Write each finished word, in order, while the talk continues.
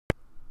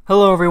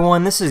Hello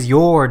everyone, this is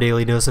your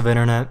daily dose of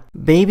internet.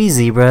 Baby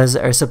zebras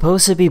are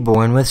supposed to be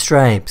born with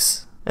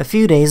stripes. A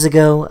few days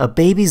ago, a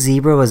baby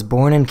zebra was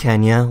born in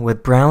Kenya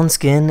with brown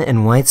skin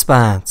and white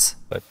spots.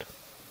 But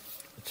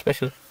it's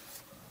special.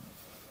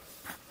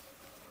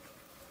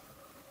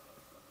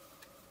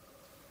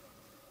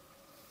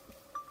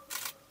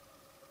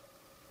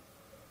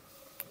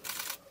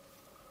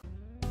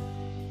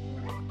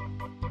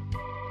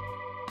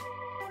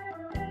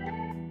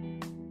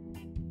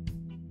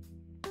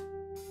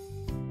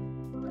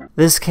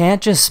 This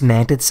cat just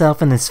smacked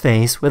itself in its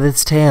face with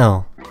its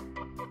tail.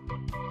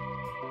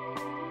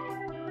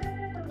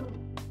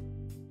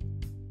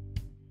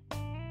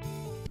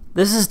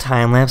 This is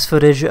time-lapse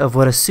footage of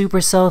what a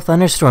supercell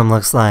thunderstorm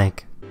looks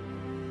like.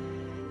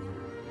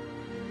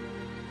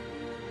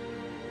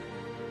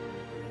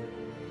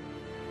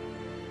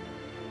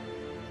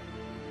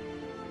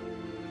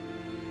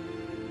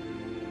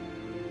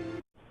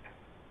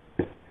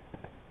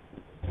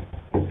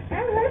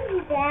 I love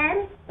you,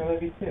 Dad. I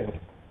love you too.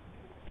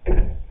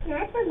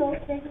 Not the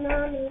most with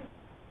Mommy.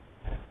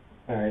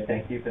 Alright,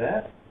 thank you for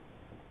that.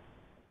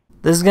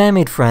 This guy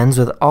made friends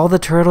with all the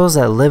turtles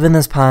that live in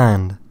this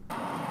pond.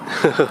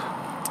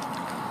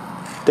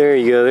 There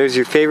you go, there's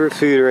your favorite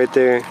food right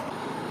there.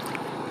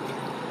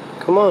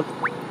 Come on.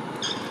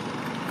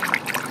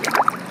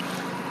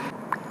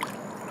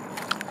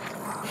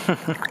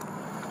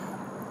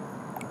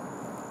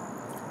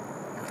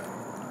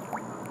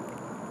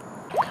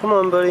 Come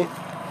on, buddy.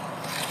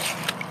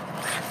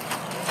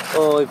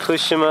 Oh, he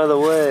pushed him out of the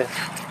way.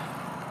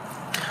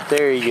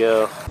 There you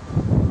go.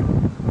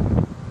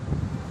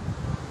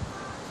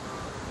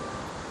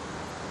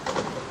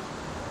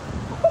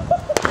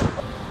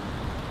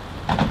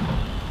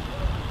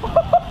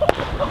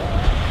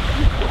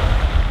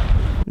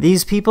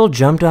 These people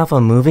jumped off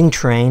a moving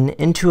train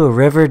into a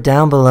river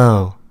down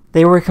below.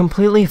 They were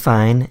completely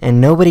fine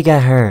and nobody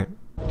got hurt.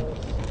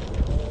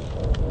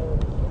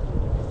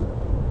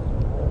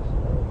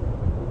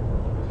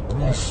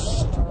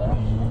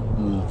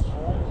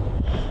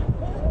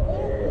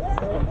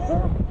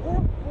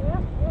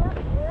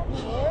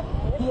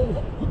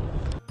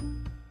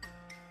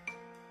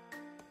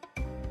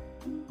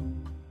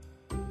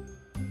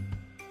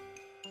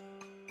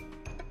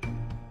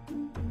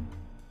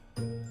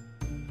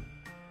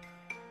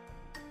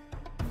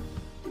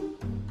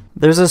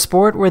 There's a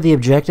sport where the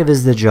objective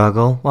is to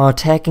juggle while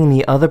attacking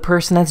the other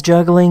person that's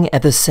juggling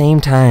at the same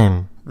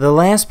time. The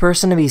last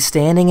person to be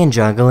standing and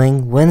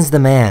juggling wins the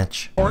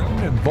match. Horton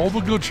and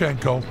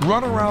Volodymyr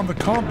run around the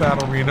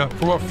combat arena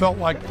for what felt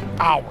like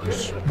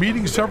hours,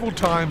 meeting several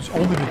times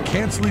only to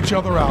cancel each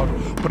other out.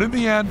 But in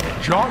the end,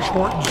 Josh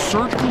Horton's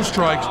surgical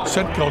strikes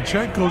sent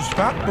Kelchenko's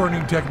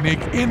fat-burning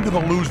technique into the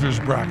loser's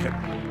bracket.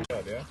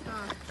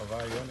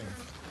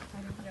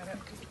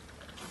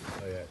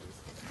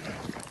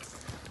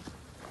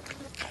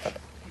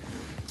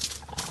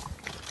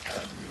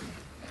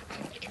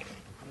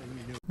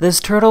 This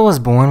turtle was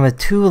born with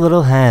two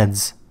little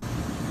heads.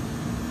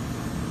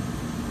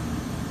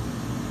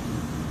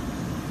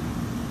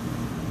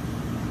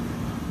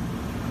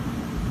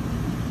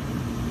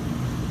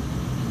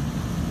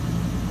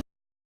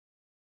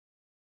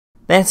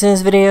 That's in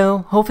this video.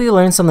 Hopefully you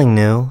learned something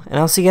new, and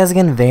I'll see you guys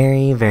again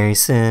very, very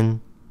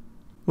soon.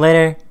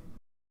 Later.